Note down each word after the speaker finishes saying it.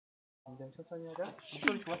굉장히 천천히 하자.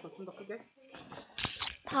 목소리 좋았어. 좀 더 크게.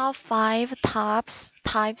 Top 5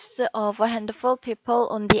 types of handful people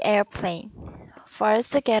on the airplane.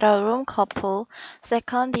 First, get a room couple.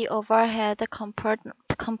 Second, the overhead component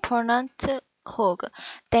hog.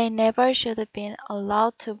 They never should have been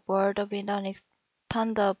allowed to board with an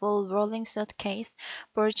expandable rolling suitcase,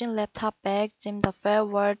 virgin laptop bag, Jim the Fair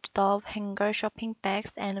wardrobe hanger, shopping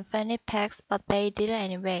bags, and fanny packs, but they did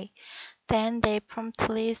anyway. Then they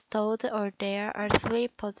promptly stowed all their earthly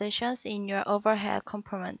possessions in your overhead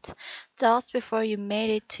compartment, just before you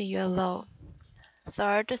made it to your load.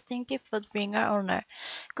 Third, stinky food bringer owner.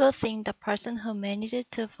 Good thing the person who managed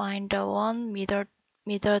to find the one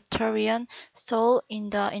Mediterranean stall in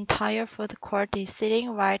the entire food court is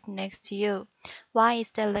sitting right next to you. Why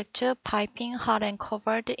is that lecture piping hot and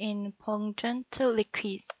covered in pungent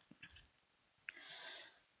liquids?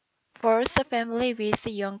 Fourth, family with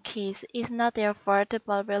young kids. It's not their fault,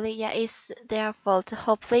 but really, yeah, it's their fault.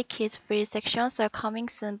 Hopefully, kids-free sections are coming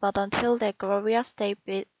soon, but until that glorious day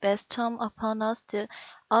bestows upon us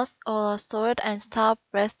all a sword and stop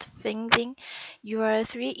breastfeeding your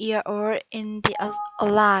 3-year-old in the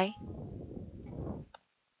lie.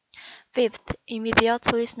 Fifth,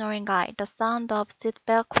 immediately snoring guy. The sound of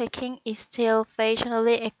seatbelt clicking is still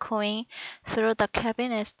occasionally echoing through the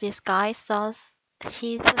cabin as this guy saws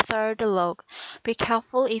his third log. Be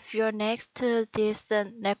careful if you're next to this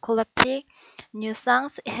narcoleptic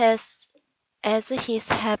nuisance as his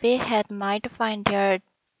heavy head might find their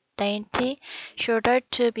dainty shoulder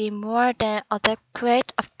to be more than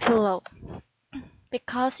adequate a pillow.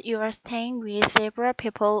 Because you are staying with several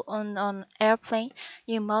people on an airplane,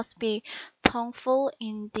 you must be thankful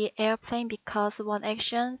in the airplane because one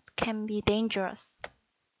action can be dangerous.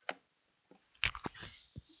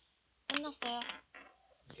 끝났어요.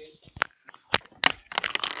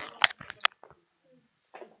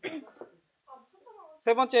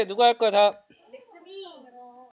 세 번째 누가 할 거야 다?